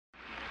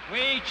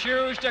We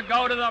choose to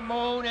go to the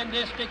moon in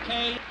this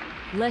decade.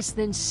 Less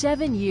than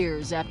 7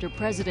 years after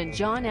President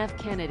John F.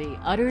 Kennedy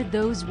uttered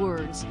those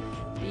words,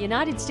 the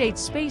United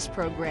States space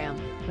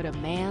program put a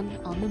man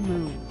on the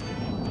moon.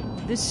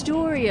 The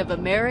story of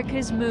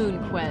America's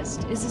moon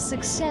quest is a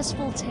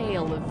successful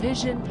tale of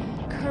vision,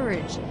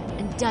 courage,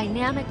 and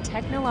dynamic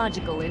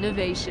technological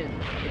innovation.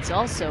 It's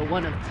also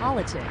one of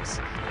politics.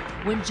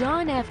 When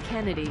John F.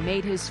 Kennedy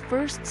made his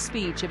first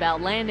speech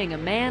about landing a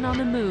man on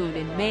the moon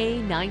in May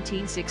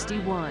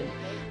 1961,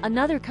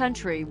 another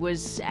country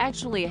was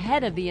actually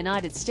ahead of the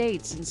United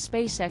States in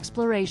space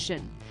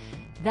exploration.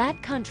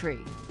 That country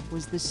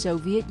was the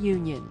Soviet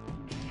Union.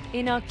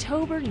 In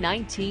October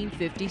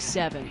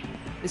 1957,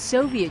 the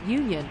Soviet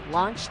Union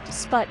launched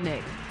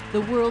Sputnik,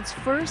 the world's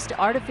first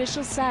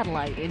artificial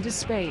satellite into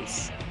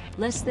space.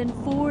 Less than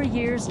 4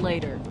 years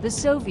later, the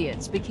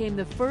Soviets became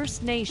the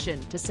first nation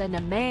to send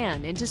a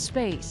man into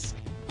space.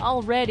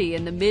 Already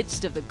in the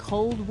midst of the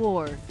Cold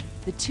War,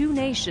 the two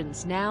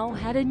nations now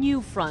had a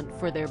new front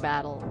for their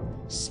battle: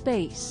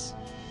 space.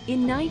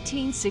 In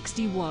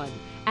 1961,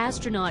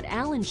 astronaut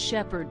Alan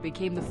Shepard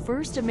became the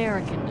first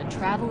American to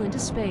travel into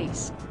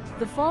space.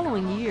 The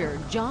following year,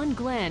 John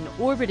Glenn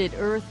orbited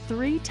Earth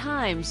 3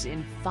 times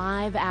in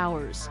 5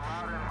 hours.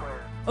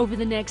 Over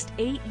the next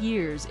 8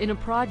 years, in a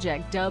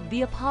project dubbed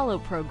the Apollo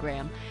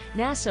program,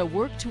 NASA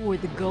worked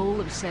toward the goal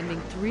of sending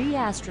 3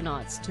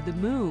 astronauts to the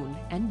moon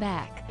and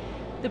back.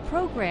 The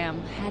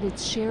program had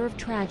its share of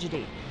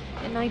tragedy.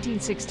 In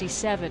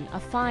 1967, a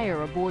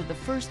fire aboard the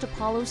first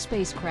Apollo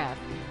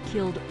spacecraft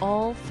killed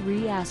all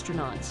 3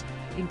 astronauts,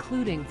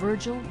 including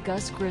Virgil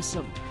Gus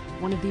Grissom,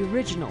 one of the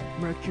original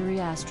Mercury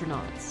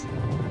astronauts.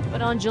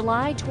 But on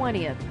July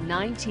 20th,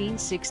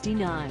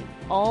 1969,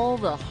 all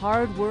the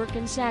hard work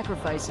and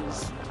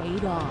sacrifices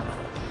paid off.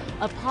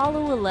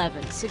 Apollo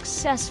 11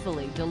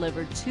 successfully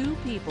delivered 2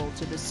 people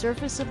to the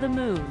surface of the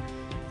moon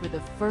for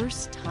the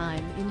first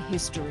time in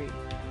history.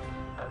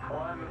 That's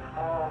one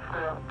small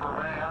step for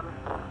man,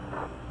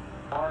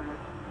 one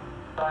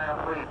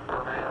giant leap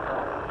for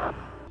mankind.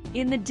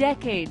 In the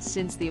decades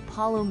since the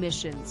Apollo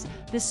missions,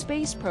 the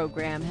space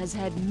program has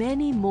had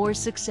many more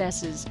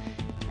successes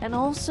and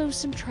also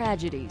some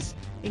tragedies,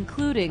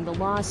 including the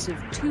loss of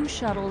 2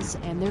 shuttles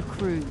and their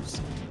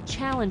crews,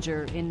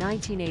 Challenger in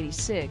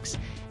 1986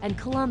 and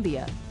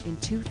Columbia in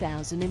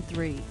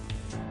 2003.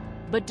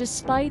 But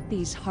despite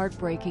these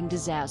heartbreaking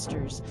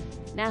disasters,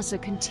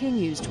 NASA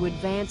continues to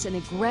advance an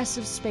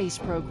aggressive space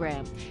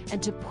program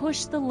and to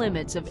push the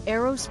limits of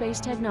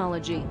aerospace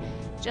technology,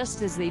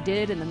 just as they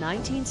did in the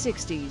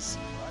 1960s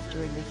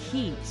during the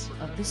heat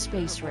of the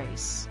space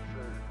race.